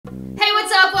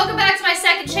Welcome back to my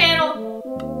second channel.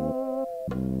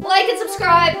 Like and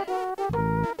subscribe.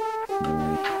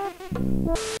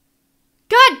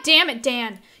 God damn it,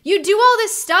 Dan. You do all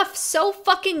this stuff so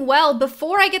fucking well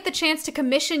before I get the chance to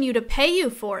commission you to pay you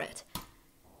for it.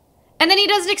 And then he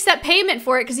doesn't accept payment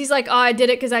for it because he's like, oh, I did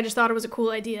it because I just thought it was a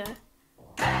cool idea.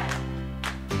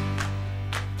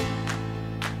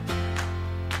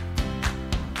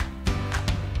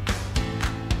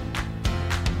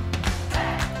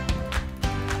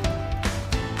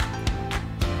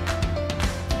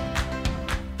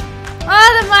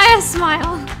 Oh, the Maya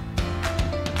smile.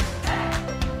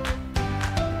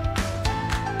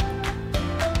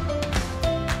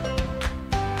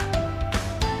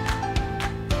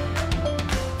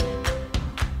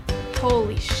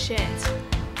 Holy shit.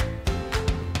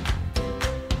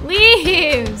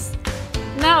 Leaves!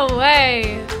 No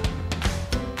way.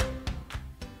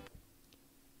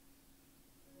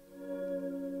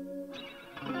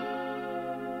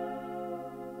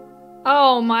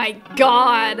 Oh my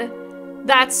god.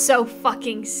 That's so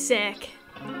fucking sick.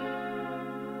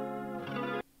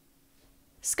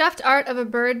 Scuffed art of a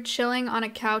bird chilling on a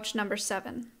couch, number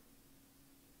 7.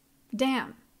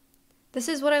 Damn. This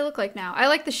is what I look like now. I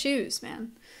like the shoes,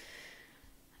 man.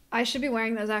 I should be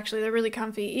wearing those, actually. They're really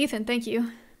comfy. Ethan, thank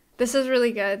you. This is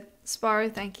really good. Spar,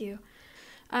 thank you.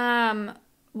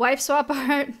 Wife swap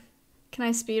art. Can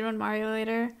I speedrun Mario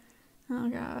later? Oh,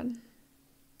 God.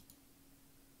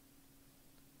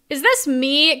 Is this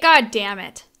me? God damn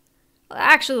it. Well, it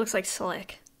actually looks like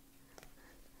Slick.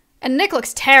 And Nick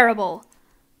looks terrible.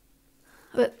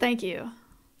 But thank you.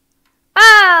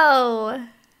 Oh!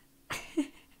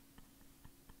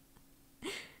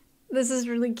 This is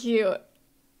really cute.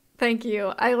 Thank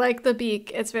you. I like the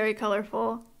beak. It's very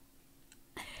colorful.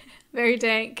 Very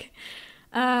dank.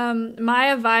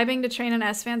 Maya vibing to train an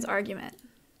S-fan's argument.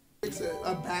 It's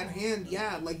a bad hand,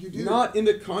 yeah, like you do. Not in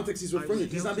the context he's referring to.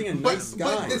 He's not being a nice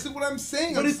guy. But this is what I'm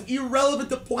saying. But it's irrelevant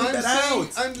to point that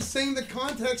out. I'm just saying the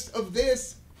context of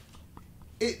this,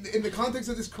 in the context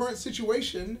of this current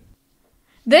situation.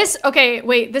 This, okay,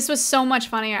 wait, this was so much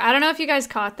funnier. I don't know if you guys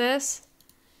caught this,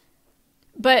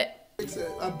 but... It's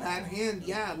a bad hand,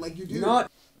 yeah, like you do.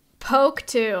 Not... Poke,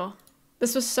 too.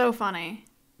 This was so funny.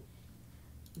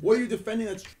 What are you defending?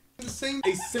 That's the same.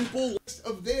 A simple list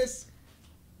of this.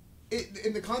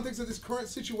 In the context of this current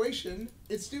situation,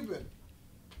 it's stupid.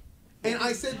 And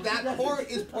I said that part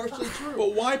is partially true.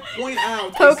 But why point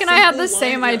out? Poke and I had the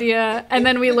same idea, and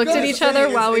then we looked at each other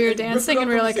while we were dancing, and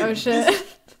we were like, oh shit.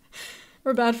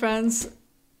 We're bad friends.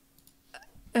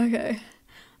 Okay.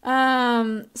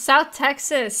 South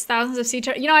Texas, thousands of sea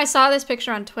turtles. You know, I saw this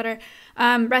picture on Twitter.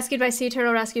 Rescued by sea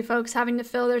turtle rescue folks having to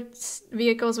fill their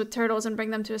vehicles with turtles and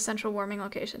bring them to a central warming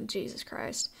location. Jesus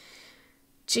Christ.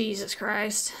 Jesus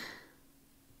Christ.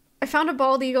 I found a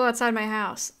bald eagle outside my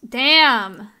house.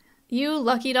 Damn! You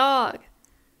lucky dog.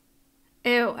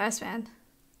 Ew, S-fan.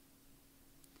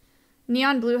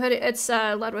 Neon blue hoodie. It's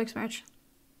Ludwig's merch.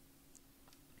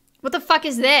 What the fuck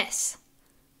is this?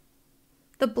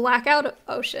 The blackout?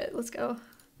 Oh shit, let's go.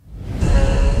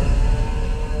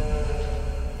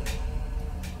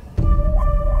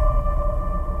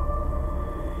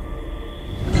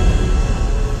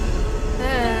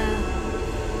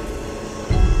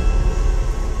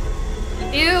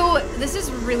 Ew, this is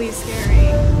really scary.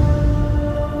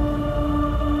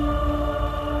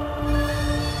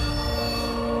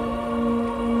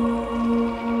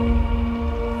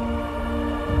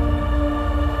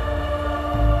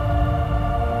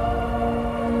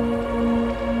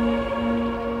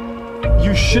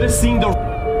 You should have seen the... Okay.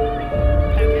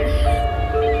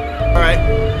 All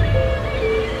right.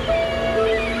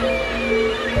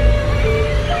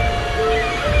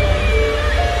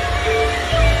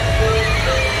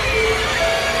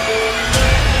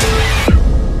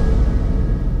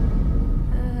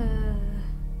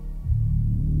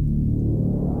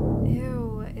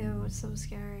 So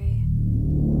scary.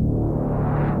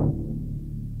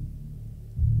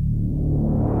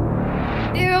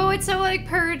 Ew, it's so like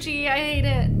purgy. I hate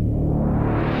it.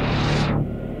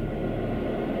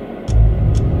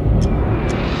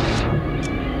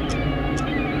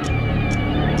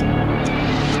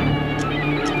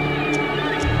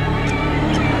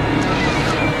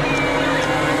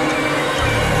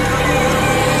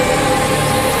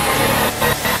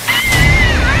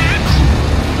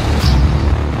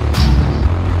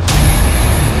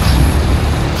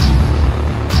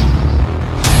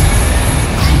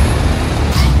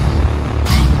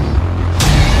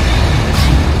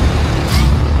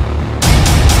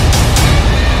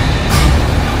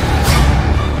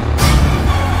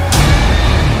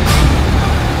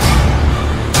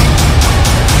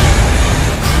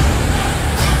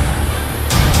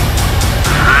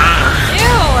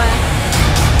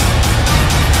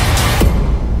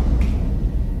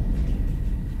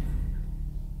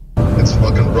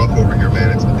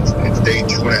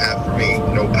 for me.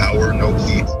 No power, no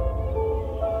heat.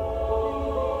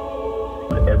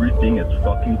 Everything is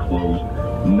fucking closed.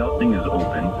 Nothing is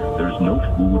open. There's no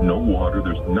food, no water.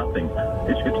 There's nothing.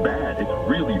 It's bad. It's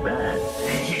really bad.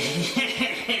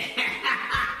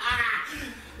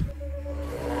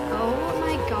 Oh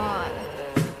my god.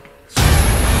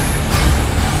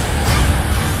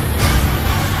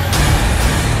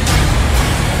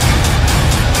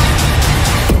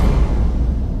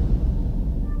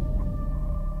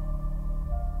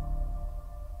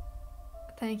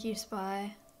 Thank you,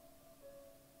 Spy.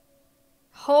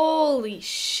 Holy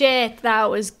shit, that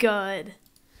was good.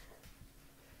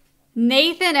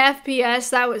 Nathan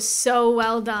FPS, that was so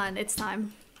well done. It's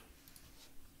time.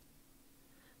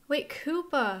 Wait,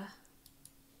 Koopa.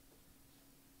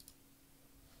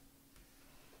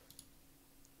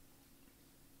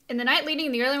 In the night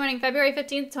leading the early morning, February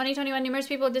 15th, 2021, numerous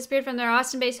people have disappeared from their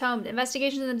Austin-based home.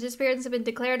 Investigations into the disappearance have been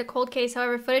declared a cold case.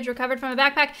 However, footage recovered from a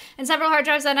backpack and several hard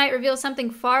drives that night reveals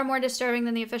something far more disturbing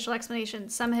than the official explanation.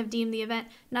 Some have deemed the event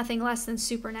nothing less than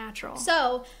supernatural.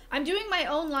 So, I'm doing my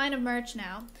own line of merch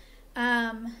now.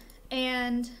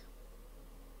 And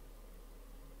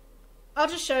I'll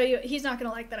just show you. He's not going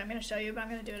to like that I'm going to show you, but I'm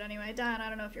going to do it anyway. Dan, I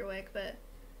don't know if you're awake, but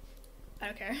I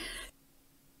don't care.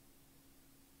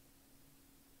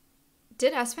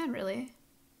 Did S-Fan really?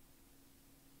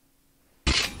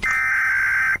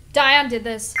 Dion did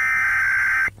this.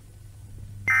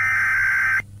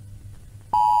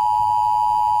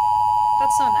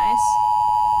 That's so nice.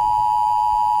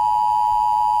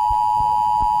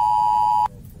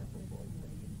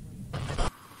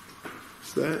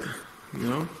 Is that,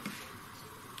 no?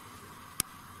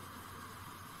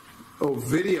 Oh,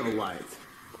 video light.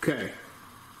 Okay.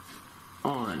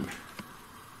 On.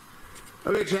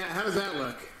 Okay, chat, how does that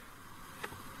look?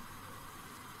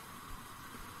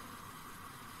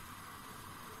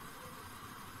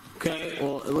 Okay,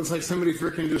 well, it looks like somebody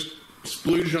freaking just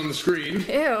splooged on the screen.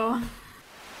 Ew.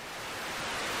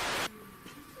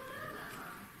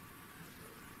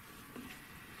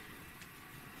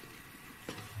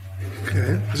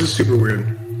 Okay, this is super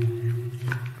weird.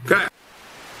 Okay.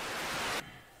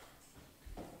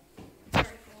 I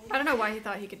don't know why he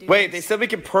thought he could do Wait, they this. said we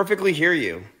can perfectly hear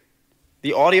you.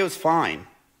 The audio's fine.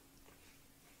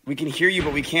 We can hear you,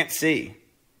 but we can't see.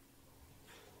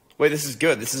 Wait, this is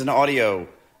good. This is an audio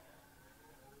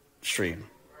stream.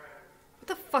 What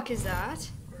the fuck is that?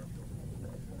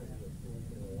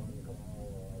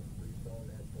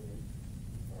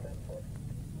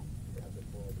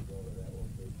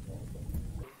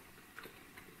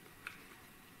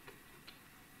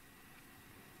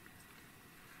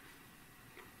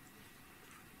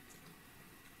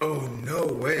 Oh, no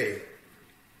way.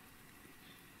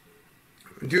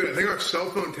 Dude, I think our cell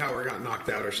phone tower got knocked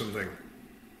out or something.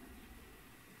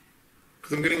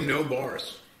 Because I'm getting no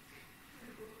bars.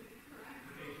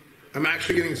 I'm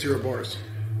actually getting 0 bars.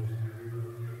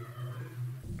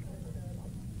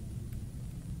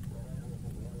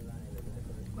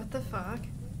 What the fuck?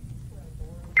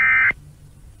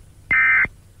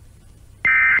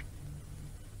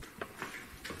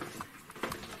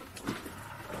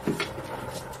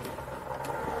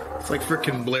 It's like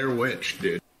frickin' Blair Witch,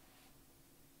 dude.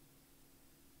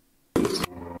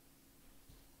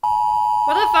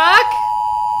 What the fuck?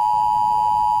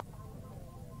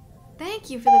 Thank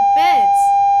you for the bits.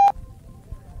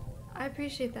 I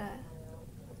appreciate that.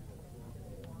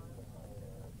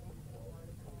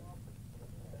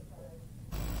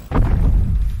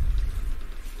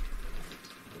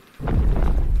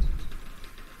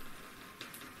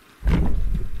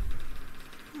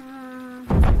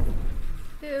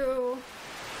 Ew.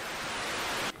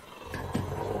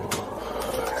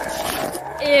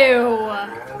 Ew.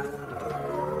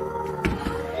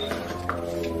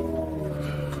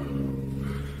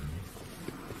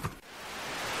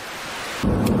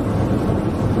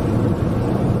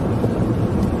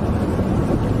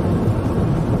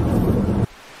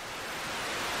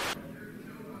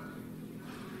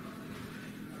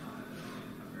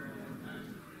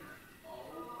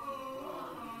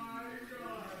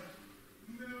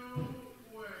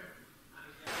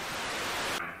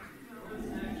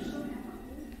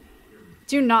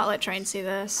 Do not let Train see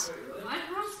this.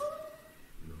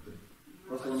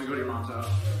 Russell, let me go to your mom's house.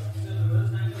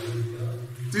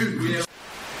 Dude, we Ew.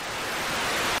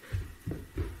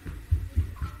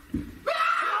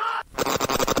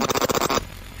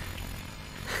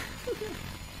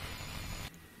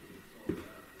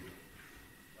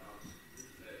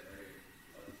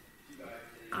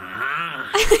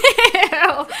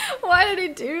 Why did he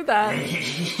do that?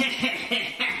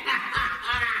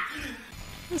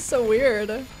 It's so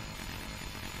weird.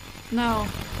 No.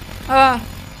 Ah.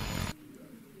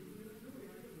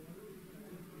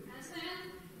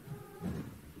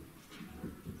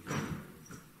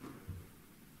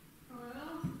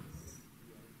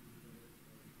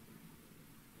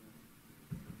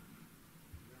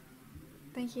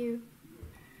 Thank you.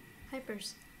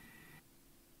 Hypers.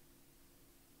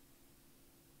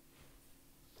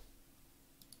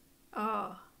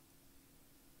 Oh.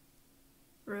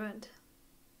 Ruined.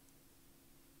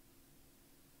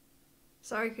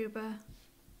 Sorry, Koopa.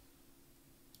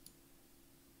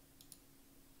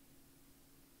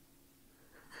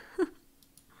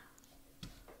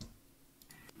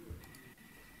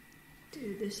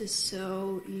 Dude, this is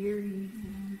so eerie.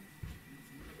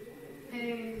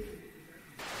 Hey.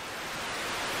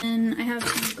 And I have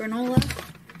some granola.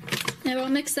 And I'll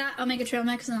mix that. I'll make a trail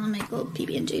mix and I'll make little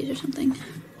PB&Js or something.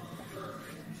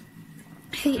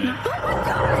 Hey, no. Oh my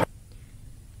god!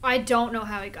 I don't know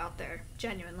how he got there,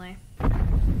 genuinely.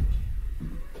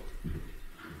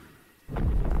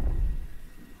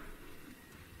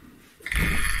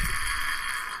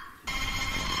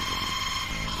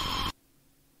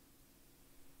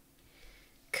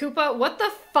 Koopa, what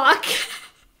the fuck?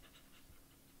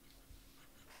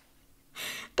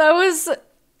 That was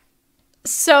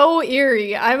so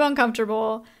eerie. I'm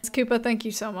uncomfortable. Koopa, thank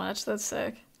you so much. That's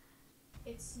sick.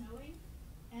 It's snowing,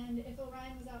 and if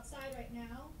Orion was outside right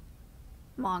now,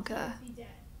 Monka would be dead.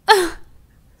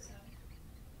 So,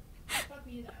 fuck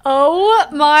me though. Oh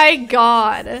my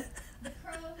god. The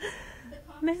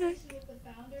conversation with the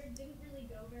founder didn't really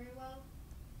go very well.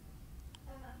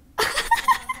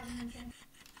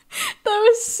 That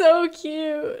was so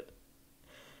cute.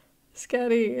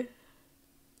 Scotty.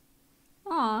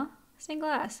 Aw, stained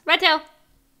glass. Red tail.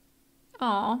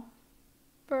 Aw.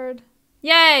 Bird.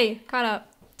 Yay! Caught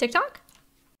up. TikTok?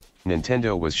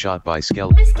 Nintendo was shot by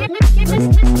skeleton.